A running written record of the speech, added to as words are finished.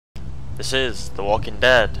This is The Walking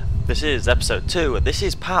Dead. This is episode 2, and this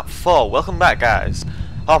is part 4. Welcome back, guys.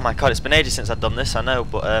 Oh my god, it's been ages since I've done this, I know,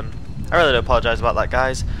 but I really do apologise about that,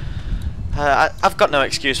 guys. I've got no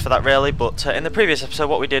excuse for that, really, but in the previous episode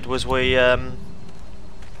what we did was we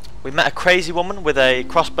met a crazy woman with a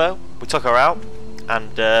crossbow. We took her out,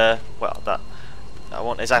 and, well, that I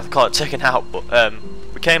won't exactly call it taken out, but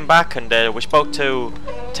we came back and we spoke to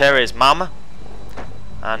Terry's mama,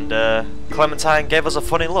 and Clementine gave us a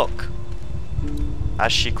funny look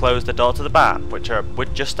as she closed the door to the barn, which we're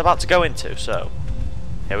just about to go into, so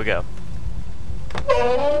here we go.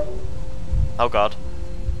 Oh god.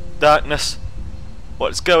 Darkness.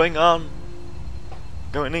 What's going on?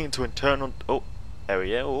 Going into internal... Oh, there we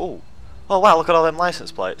go. Oh wow, look at all them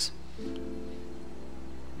license plates.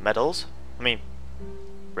 Medals? I mean,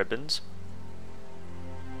 ribbons.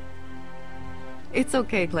 It's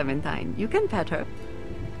okay, Clementine. You can pet her.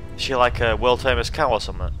 Is she like a world famous cow or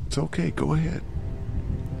something? It's okay, go ahead.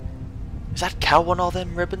 Is that cow on all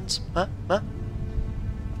them ribbons? Huh?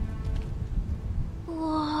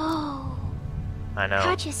 Whoa. I know.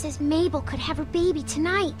 Katja says Mabel could have her baby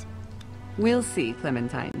tonight. We'll see,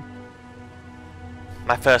 Clementine.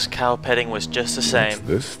 My first cow petting was just the What's same.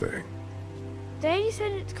 this thing? Daddy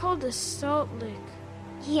said it's called a salt lick.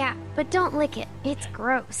 Yeah, but don't lick it. It's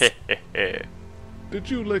gross. Did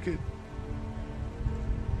you lick it?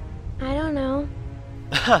 I don't know.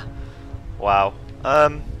 Wow.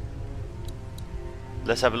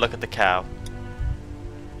 Let's have a look at the cow.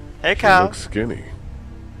 Hey, She cow. looks skinny.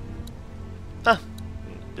 Huh.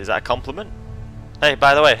 Is that a compliment? Hey,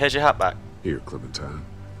 by the way, here's your hat back. Here, Clementine.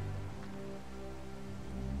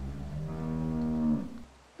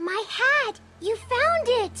 My hat! You found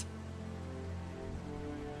it!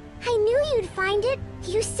 I knew you'd find it.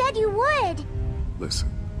 You said you would.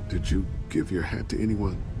 Listen, did you give your hat to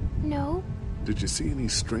anyone? No, Did you see any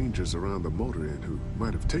strangers around the motor inn who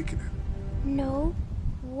might have taken it? no.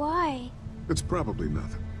 Why? It's probably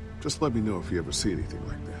nothing. Just let me know if you ever see anything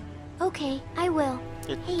like that. Okay, I will.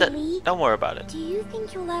 Hey, Lee. Don't worry about it. Do you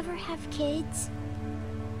think you'll ever have kids?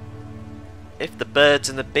 If the birds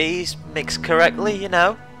and the bees mix correctly, you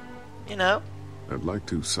know. I'd like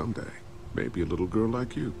to someday. Maybe a little girl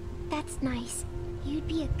like you. That's nice. You'd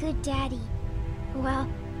be a good daddy. Well,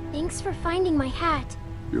 thanks for finding my hat.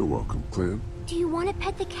 You're welcome, Clem. Do you want to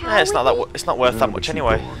pet the cow? Yeah, it's not with that. me? It's not worth Yeah, that but much you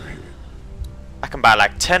anyway. go on ahead. I can buy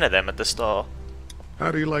like 10 of them at the store. How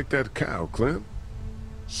do you like that cow, Clem?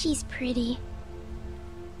 She's pretty.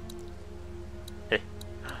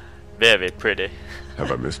 Very pretty.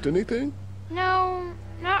 Have I missed anything? No,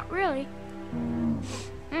 not really.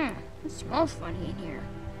 It smells funny in here.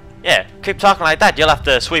 Yeah, keep talking like that. You'll have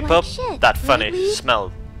to sweep Like up shit, that funny really?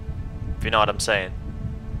 smell. If you know what I'm saying.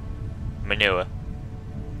 Manure.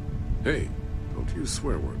 Hey, don't use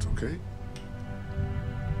swear words, okay?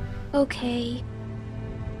 Okay.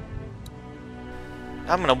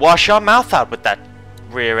 I'm gonna wash your mouth out with that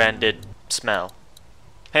rear-ended smell.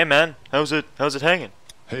 Hey man, how's it hanging?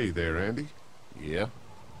 Hey there, Andy. Yeah.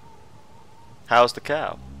 How's the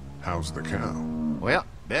cow? How's the cow? Well,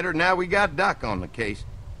 better now we got Doc on the case.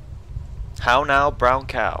 How now, brown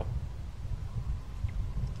cow?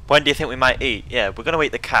 When do you think we might eat? Yeah, we're gonna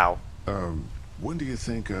eat the cow. When do you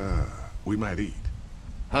think, we might eat?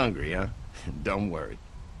 Hungry, huh? Don't worry.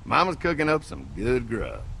 Mama's cooking up some good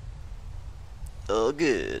grub. Oh,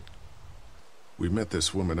 good. We met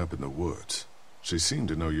this woman up in the woods. She seemed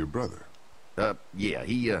to know your brother. Yeah,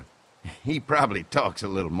 he probably talks a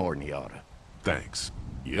little more than he oughta. Thanks.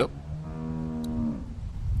 Yep.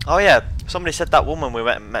 Oh yeah, somebody said that woman we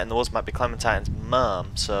met in the woods might be Clementine's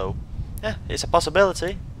mum, so yeah, it's a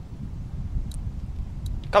possibility.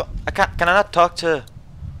 Go, can I not talk to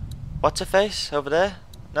what's her face over there?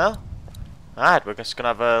 No? Alright, we're just gonna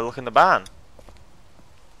have a look in the barn.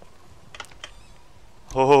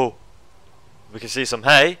 Oh, we can see some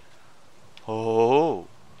hay. Oh,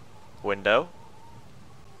 window.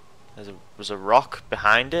 There's a rock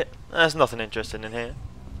behind it. There's nothing interesting in here.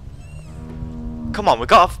 Come on, we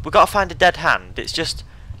gotta find a dead hand. It's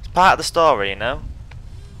part of the story, you know.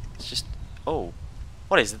 It's just oh,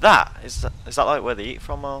 what is that? Is that like where they eat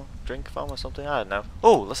from or drink from or something? I don't know.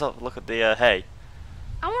 Oh, let's have a look at the hay.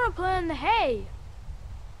 I want to play in the hay.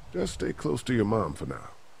 Just stay close to your mom for now.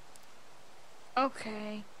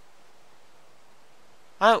 Okay.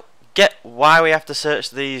 I don't get why we have to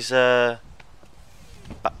search these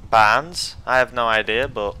barns. I have no idea,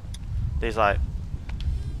 but these like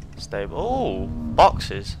stable. Oh,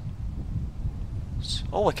 boxes.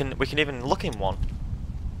 Oh, we can even look in one.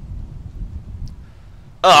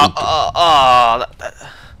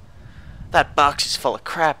 That box is full of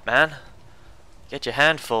crap, man. Get your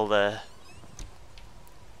handful there.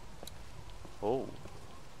 Oh.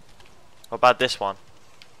 What about this one?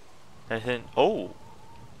 Anything? Oh.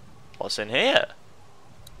 What's in here?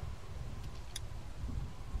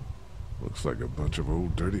 Looks like a bunch of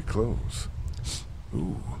old dirty clothes.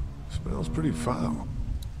 Ooh, smells pretty foul.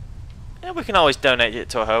 Yeah, we can always donate it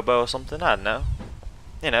to a hobo or something. I don't know.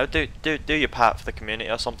 You know, do your part for the community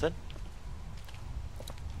or something.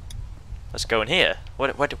 Let's go in here.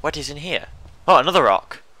 What is in here? Oh, another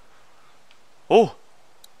rock. Oh,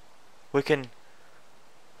 we can.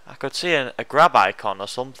 I could see a grab icon or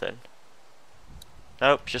something.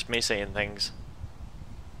 Nope, just me seeing things.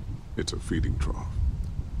 It's a feeding trough.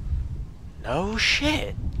 No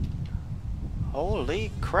shit.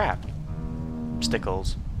 Holy crap.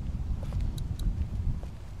 Stickles.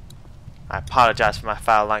 I apologise for my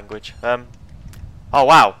foul language. Oh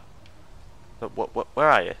wow. Where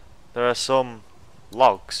are you? There are some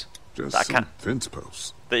logs Just that I some can't, fence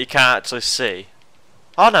posts. that you can't actually see.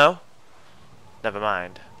 Oh no. Never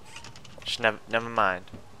mind. Just never mind.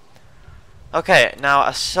 Okay, now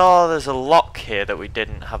I saw there's a lock here that we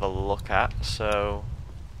didn't have a look at, so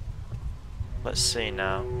let's see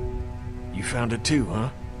now. You found it too, huh?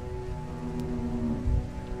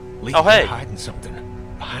 Lee, Oh, hey. they're hiding something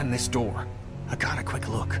behind this door. I got a quick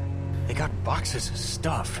look. They got boxes of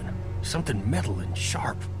stuff and something metal and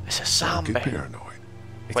sharp. It's a Don't zombie. get paranoid.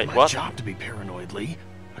 It's Wait, my what? job to be paranoid, Lee.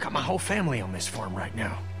 I got my whole family on this farm right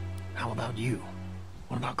now. How about you?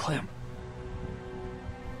 What about Clem?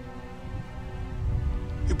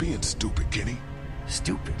 You're being stupid, Kenny.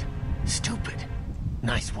 Stupid. Stupid.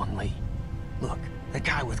 Nice one, Lee. Look, that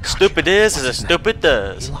guy with costume, Stupid is what's as a his name? stupid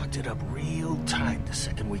does. He locked it up real tight the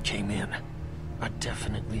second we came in. I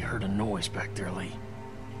definitely heard a noise back there, Lee.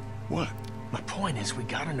 What? My point is, we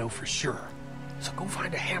gotta know for sure. So go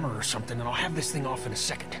find a hammer or something and I'll have this thing off in a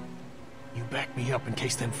second. You back me up in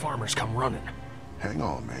case them farmers come running. Hang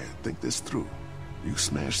on, man. Think this through. You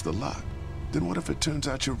smashed the lock. Then what if it turns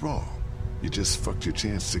out you're wrong? You just fucked your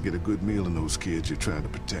chance to get a good meal in those kids you're trying to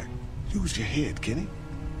protect. Use your head, Kenny.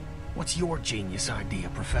 What's your genius idea,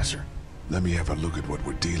 Professor? Let me have a look at what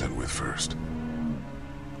we're dealing with first.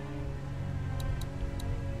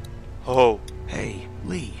 Oh. Hey,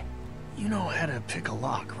 Lee, you know how to pick a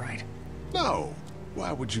lock, right? No.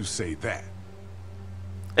 Why would you say that?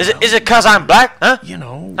 Is it cause I'm black? Huh? You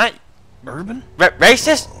know, Hey, urban?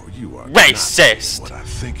 racist? Oh, you are Racist. not what I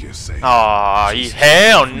think you're saying. Aw, you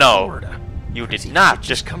hell From no. Florida. You Crazy did not shit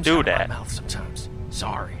just comes do out of my that. mouth sometimes.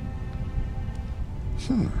 Sorry.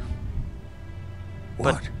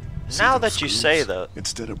 But What? See now those that you screws? say that,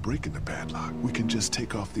 Instead of breaking the padlock, we can just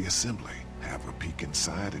take off the assembly, have a peek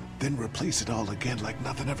inside, and then replace it all again like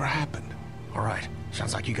nothing ever happened. All right.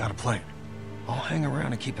 Sounds like you got a plan. I'll hang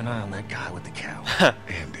around and keep an eye on that guy with the cow.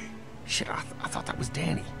 Andy. Shit, I thought that was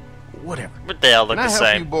Danny. Whatever. but they all look Can I the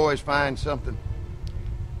help you same. boys find something?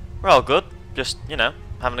 We're all good. Just, you know,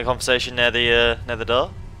 having a conversation near the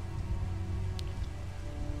door.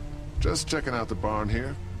 Just checking out the barn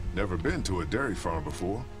here. Never been to a dairy farm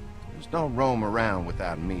before. Just don't roam around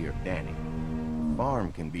without me or Danny. The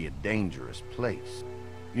farm can be a dangerous place.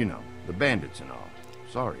 You know, the bandits and all.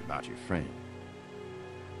 Sorry about your friend.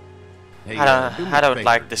 Hey, do me I a don't favor.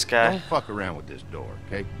 like this guy. Don't fuck around with this door,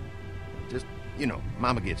 okay? Just, you know,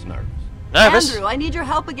 Mama gets nervous. Nervous? Andrew, I need your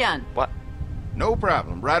help again. What? No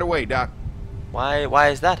problem. Right away, Doc. Why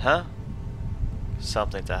is that, huh?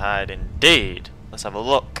 Something to hide indeed. Let's have a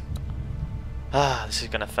look. Ah, this is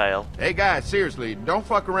gonna fail. Hey, guys, seriously, don't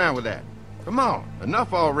fuck around with that. Come on,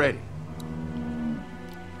 enough already.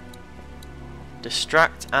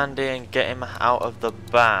 Distract Andy and get him out of the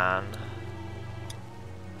barn.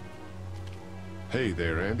 Hey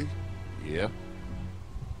there, Andy. Yeah?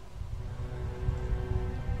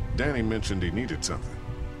 Danny mentioned he needed something.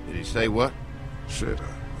 Did he say what? Shit,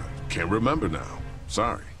 I can't remember now.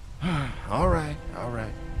 Sorry. All right, all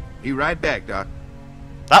right. Be right back, Doc.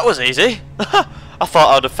 That was easy. I thought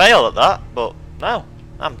I would have failed at that, but no.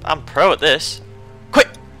 I'm pro at this. Quick,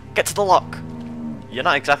 get to the lock. You're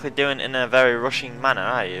not exactly doing it in a very rushing manner,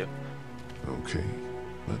 are you? Okay,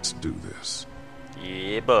 let's do this.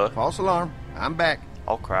 Yeah, but False alarm. I'm back.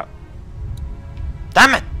 oh crap!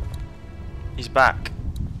 Damn it! He's back.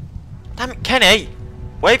 Damn it, Kenny!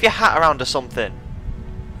 Wave your hat around or something.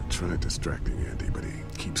 I tried distracting Andy, but he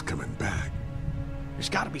keeps coming back. There's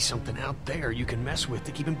got to be something out there you can mess with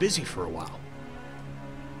to keep him busy for a while.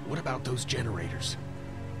 What about those generators?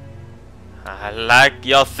 I like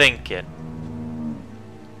your thinking.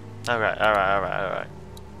 Alright.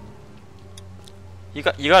 You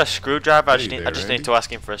got a screwdriver? I just Hey need there, Andy. to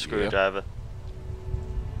ask him for a screwdriver.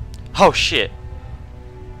 Oh shit!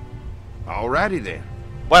 Alrighty then.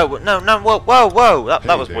 Whoa, no, whoa. That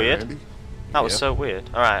Hey was there, weird. Andy. That was Yeah. so weird.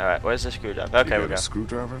 Alright. Where's the screwdriver? Okay, You we got go. a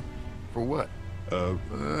screwdriver? For what?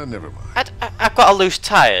 Never mind. I've got a loose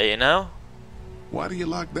tire, you know? Why do you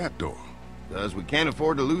lock that door? Because we can't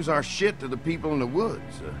afford to lose our shit to the people in the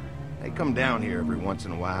woods. They come down here every once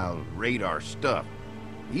in a while, raid our stuff,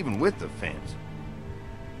 even with the fence.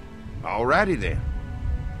 Alrighty then.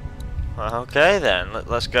 Okay then,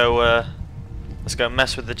 let's go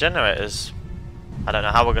mess with the generators. I don't know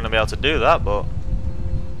how we're going to be able to do that, but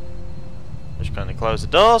just going to close the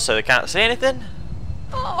door so they can't see anything.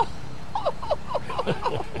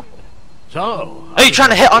 So, Are you trying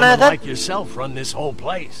to hit on her then? Like yourself run this whole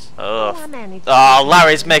place. Oh, I managed oh,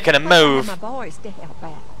 Larry's making a to find move. my boys to help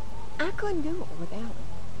out. I couldn't do it without them.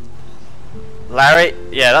 Larry,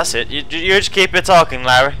 yeah, that's it. You just keep it talking,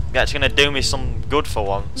 Larry. You're actually going to do me some good for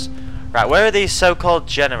once. Right, where are these so-called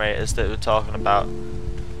generators that we're talking about?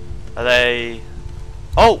 Are they?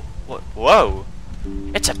 Oh, whoa!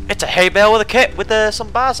 It's a hay bale with a kit with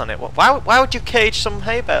some bars on it. Why would you cage some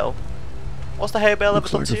hay bale? What's the hay bale ever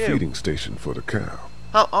Looks done like to a you? feeding station for the cow.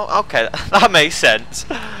 Oh, okay, that makes sense.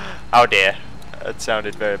 Oh dear, that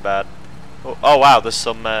sounded very bad. Oh wow, there's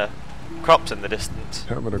some crops in the distance.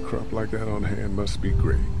 Having a crop like that on hand must be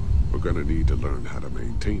great. We're gonna need to learn how to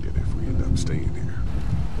maintain it if we end up staying here.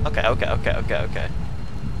 Okay.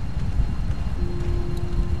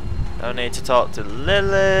 Don't need to talk to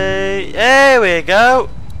Lily. There we go.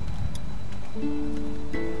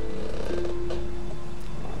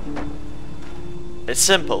 It's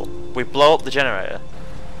simple. We blow up the generator.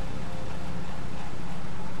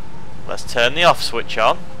 Let's turn the off switch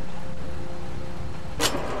on.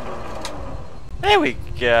 There we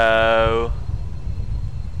go.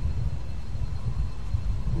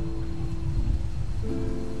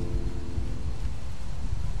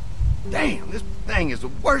 Damn, this thing is the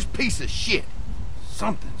worst piece of shit.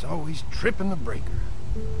 Something's always tripping the breaker.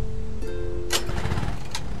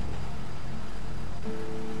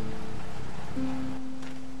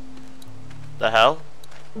 The hell?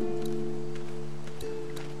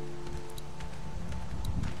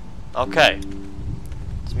 Okay.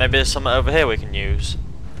 So maybe there's something over here we can use.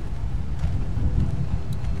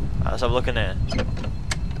 Right, let's have a look in here.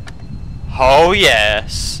 Oh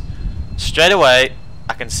yes! Straight away,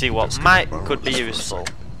 I can see what could be useful.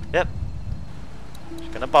 Yep.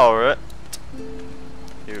 Just gonna borrow it.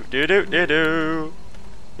 Do.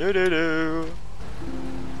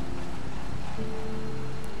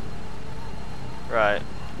 Right.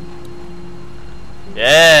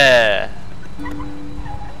 Yeah.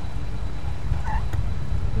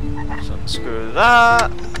 So unscrew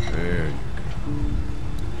that. There you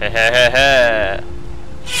Hehehehe.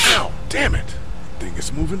 Ow! Damn it! Thing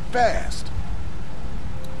is moving fast.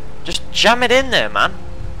 Just jam it in there, man.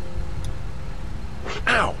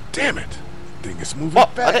 Ow! Damn it! Thing is moving What?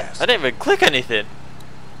 fast. I didn't even click anything.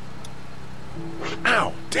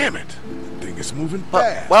 Ow! Damn it! Thing is moving But,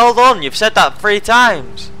 fast. well done, you've said that 3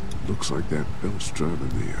 times. Looks like that belt's driving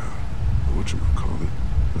the whatchamacallit.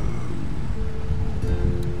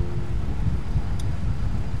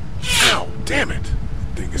 Ow! Damn it!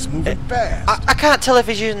 Thing is moving fast. I can't tell if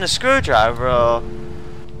he's using a screwdriver or...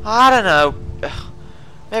 I don't know.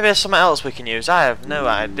 Maybe there's something else we can use. I have no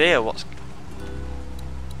idea what's...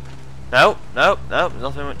 No,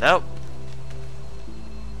 nothing, no.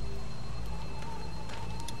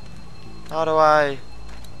 How do I...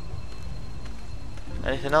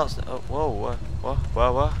 Anything else? Oh, whoa,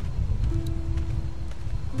 what?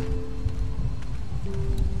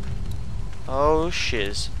 Oh,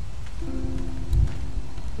 shiz.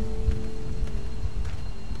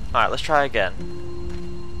 Alright, let's try again.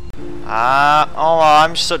 I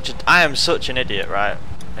am such an idiot, right?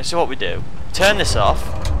 Let's see what we do. Turn this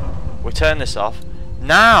off. We turn this off.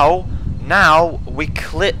 Now we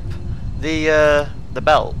clip the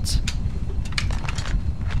belt.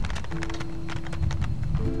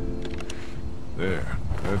 There,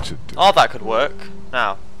 that should do. Oh, that could work.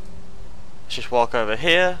 Now, let's just walk over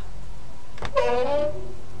here.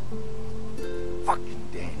 Fucking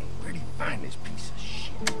Danny, where'd he find this piece of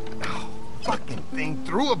shit? Oh, fucking thing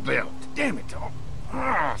through a belt. Damn it, dog.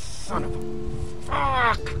 Ah, son of a...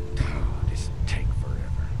 Fuck. Oh, this'll take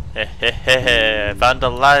forever. Hehehe,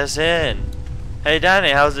 vandalizing. Hey Danny,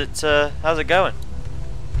 how's it going?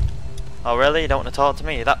 Oh really? You don't want to talk to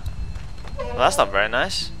me? Well, that's not very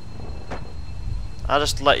nice. I'll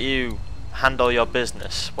just let you handle your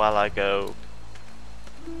business while I go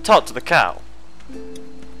talk to the cow.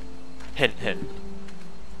 Hint, hint.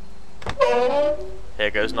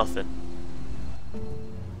 Here goes nothing.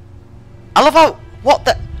 I love how...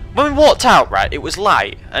 when we walked out, right, it was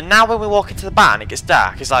light, and now when we walk into the barn, it gets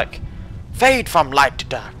dark. It's like fade from light to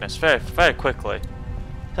darkness very, very quickly.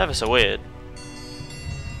 It's ever so weird.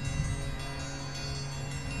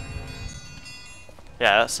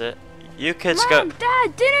 Yeah, that's it. You kids Mom, go.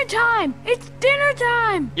 Dad, dinner time! It's dinner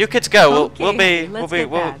time! You kids go. Okay,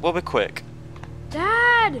 We'll be quick.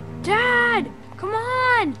 Dad! Dad! Come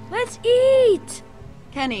on! Let's eat!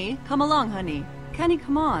 Kenny, come along, honey. Kenny,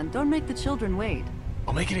 come on. Don't make the children wait.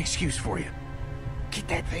 I'll make an excuse for you. Get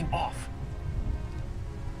that thing off.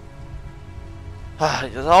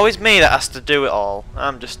 It's always me that has to do it all.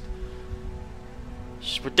 I'm just...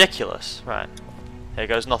 It's ridiculous. Right. Here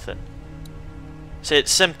goes nothing. See,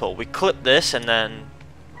 it's simple. We clip this and then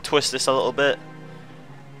twist this a little bit.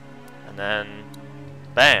 And then...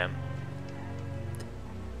 Bam.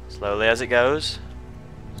 Slowly as it goes.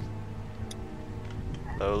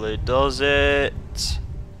 Slowly does it.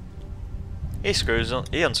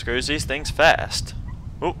 He unscrews these things fast.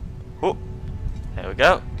 Oop, oop. There we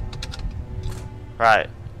go. Right,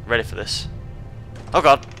 ready for this. Oh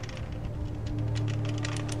god.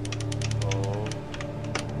 Oh.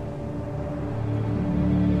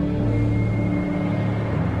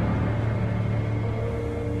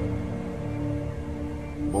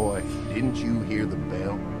 Boy, didn't you hear the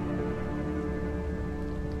bell?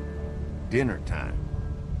 Dinner time.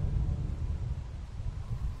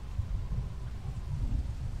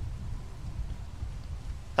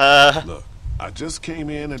 Look, I just came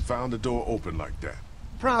in and found the door open like that.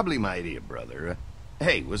 Probably my idiot brother.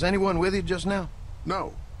 Hey, was anyone with you just now?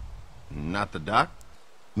 No. Not the doc?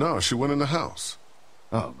 No, she went in the house.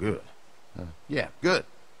 Oh, good. Yeah, good.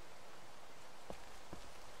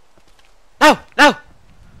 No! No!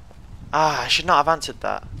 Ah, I should not have answered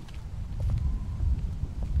that.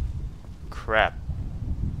 Crap.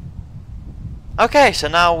 Okay, so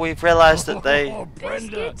now we've realised that they Oh,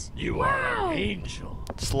 Brenda, Biscuits? you Wow. are an angel.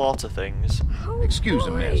 slaughter things. Oh, Excuse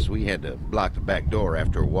the boy. mess. We had to block the back door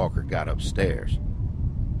after Walker got upstairs.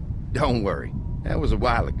 Don't worry. That was a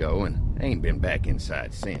while ago, and I ain't been back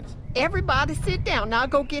inside since. Everybody sit down. I'll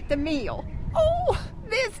go get the meal. Oh,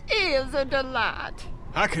 this is a delight.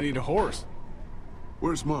 I could eat a horse.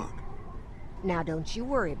 Where's Mark? Now, don't you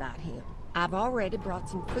worry about him. I've already brought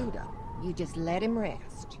some food up. You just let him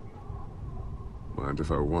rest. Mind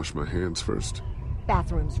if I wash my hands first?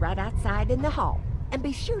 Bathroom's right outside in the hall. And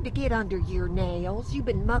be sure to get under your nails. You've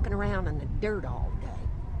been mucking around in the dirt all day.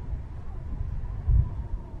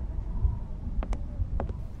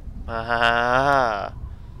 Ah.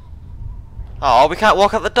 Oh, we can't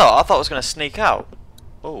walk out the door? I thought I was going to sneak out.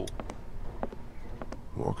 Oh.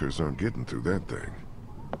 Walkers aren't getting through that thing.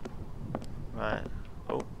 Right.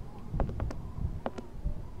 Oh.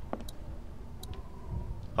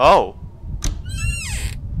 Oh.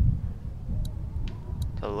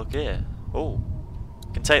 So look here. Oh.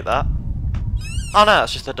 Can take that. Oh no,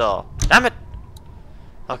 that's just the door. Damn it!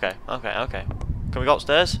 Okay, okay, okay. Can we go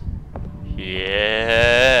upstairs?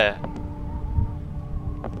 Yeah.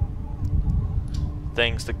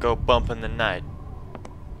 Things that go bump in the night.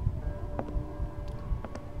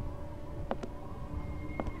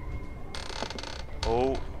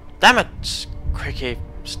 Oh, damn it! Creaky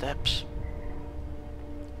steps.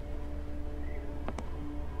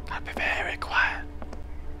 Gotta be very quiet.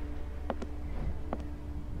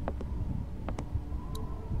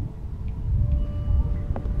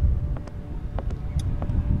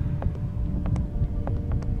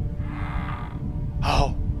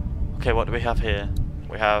 Oh, okay. What do we have here?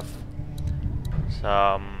 We have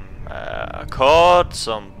some cord,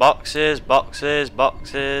 some boxes. What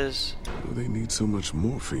do they need so much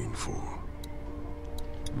morphine for?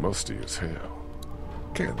 Musty as hell.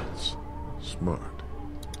 Candles. Smart.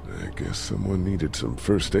 I guess someone needed some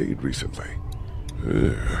first aid recently.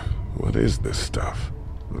 Ugh, what is this stuff?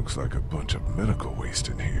 Looks like a bunch of medical waste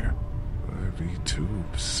in here. IV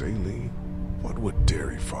tubes, saline. What would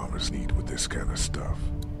dairy farmers need with this kind of stuff?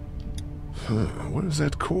 Huh, where's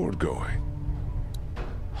that cord going?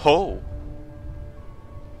 Oh.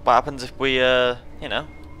 What happens if we, you know,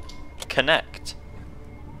 connect?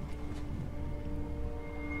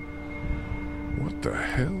 What the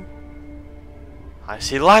hell? I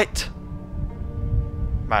see light.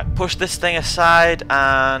 Right, push this thing aside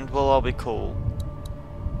and we'll all be cool.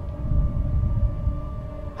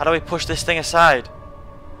 How do we push this thing aside?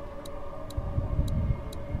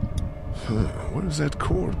 Huh, where's that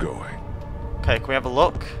cord going? Okay, can we have a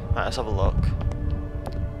look? Right, let's have a look.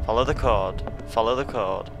 Follow the cord. Follow the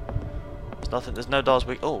cord. There's nothing, there's no doors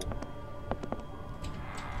we... Oh.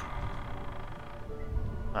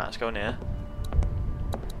 Right, let's go in here.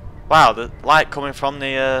 Wow, the light coming from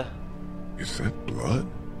the, Is that blood?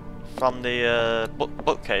 from the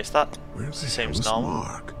bookcase. That Where's the seems hell's normal.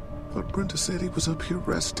 Mark? Thought Brenda said he was up here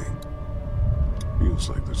resting. Feels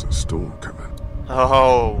like there's a storm coming.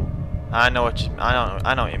 Oh, I know what you,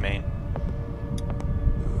 I know what you mean.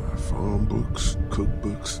 Farm books,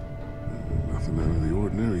 cookbooks, nothing out of the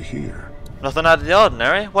ordinary here. Nothing out of the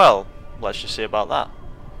ordinary? Well, let's just see about that.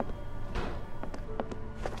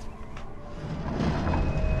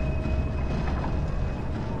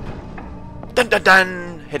 Dun dun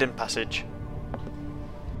dun! Hidden passage.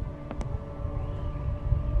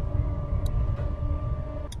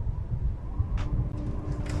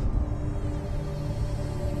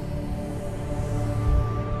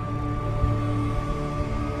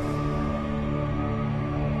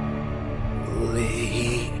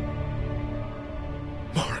 Lee.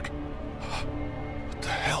 Mark. What the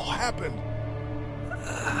hell happened?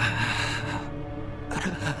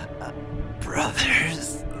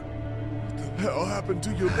 Brothers. What the hell happened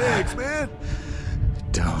to your legs, man?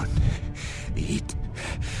 Don't eat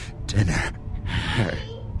dinner.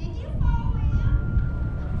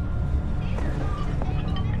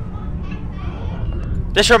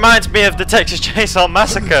 This reminds me of the Texas Chainsaw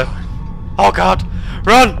Massacre. Oh god!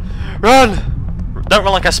 Run! Run! Don't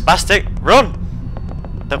run like a spastic. Run!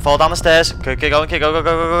 Don't fall down the stairs. Keep going, keep go, go,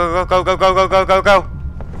 go, go, go, go, go, go, go, go, go.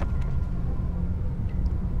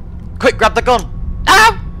 Quick, grab the gun.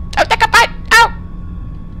 Ow! Don't take a bite! Ow!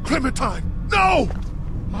 Clementine, no!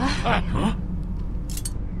 Huh?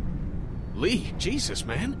 Lee, Jesus,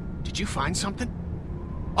 man. Did you find something?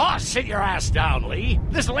 Oh, sit your ass down, Lee.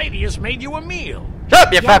 This lady has made you a meal. Shut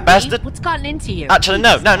up, you fat bastard! What's gotten into you? Actually,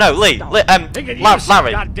 no, Lee, They could use some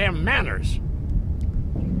Larry. goddamn manners.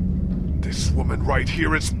 This woman right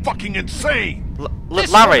here is fucking insane!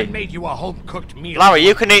 This Larry, woman made you a home-cooked meal. Larry,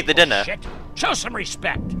 you can eat the dinner. Shit. Show some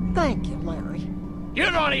respect. Thank you, Larry. You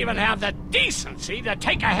don't even have the decency to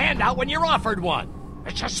take a handout when you're offered one.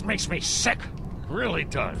 It just makes me sick. It really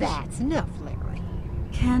does. That's enough, Larry.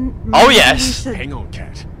 Ken, Oh, maybe yes. we should- Hang on,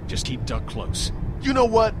 Cat. Just keep Duck close. You know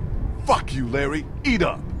what? Fuck you, Larry. Eat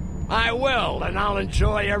up. I will, and I'll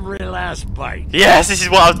enjoy every last bite. Yes, this is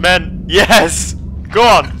what I was meant. Yes! Go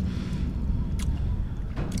on!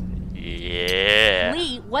 Yeah.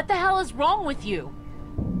 Lee, what the hell is wrong with you?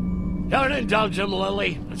 Don't indulge him,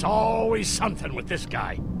 Lily. There's always something with this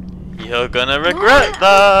guy. You're gonna regret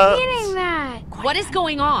that. Eating that. What is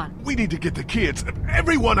going on? We need to get the kids and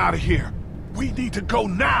everyone out of here. We need to go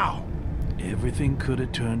now. Everything could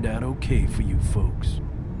have turned out okay for you folks.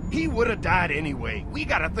 He would have died anyway. We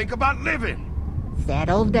gotta think about living.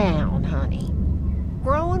 Settle down, honey.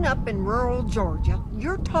 Growing up in rural Georgia,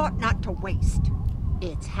 you're taught not to waste.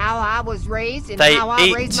 It's how I was raised and They how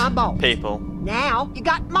I raised eat my boys. people. Now, you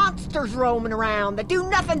got monsters roaming around that do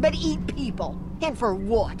nothing but eat people. And for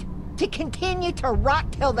what? To continue to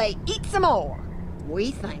rot till they eat some more. We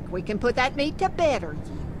think we can put that meat to better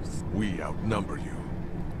use. We outnumber you.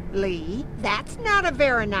 Lee, that's not a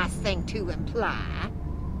very nice thing to imply.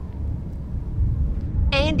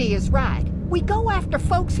 Andy is right. We go after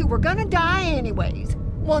folks who were gonna die anyways,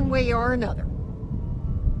 one way or another.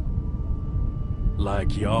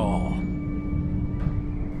 Like y'all.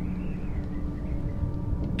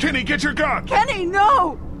 Kenny, get your gun! Kenny,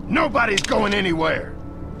 no! Nobody's going anywhere.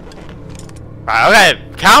 Right,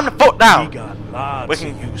 okay, calm the fuck We down. got lots We can-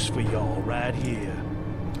 of use for y'all right here.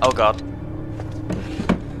 Oh god.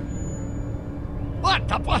 What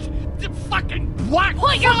the what? The fucking what?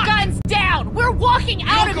 Put your guns down! We're walking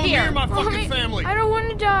out of Don't go here! near my Mommy, fucking family. I don't want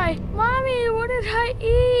to die. Mommy, what did I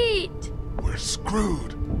eat? We're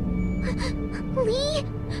screwed. Lee?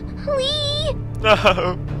 Lee?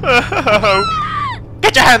 No. No.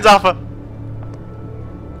 Get your hands off her.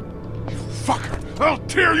 You fucker! I'll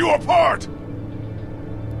tear you apart!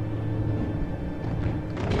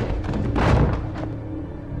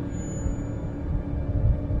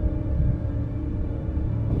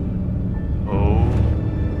 Oh.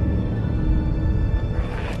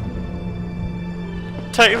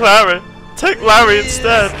 Take Larry. Take Larry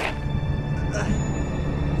instead.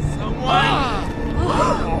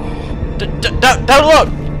 Don't look!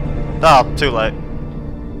 Oh, too late.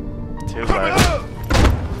 Too late.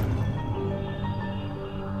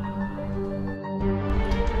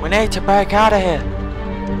 We need to break out of here.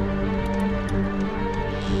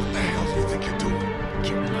 What the hell do you think you're doing?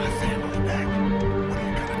 Getting my family back. What are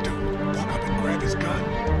you gonna do? Walk up and grab his gun?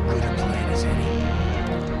 Good a plan as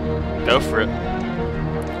any. Go for it.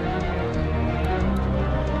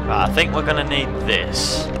 Right, I think we're gonna need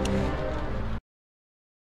this.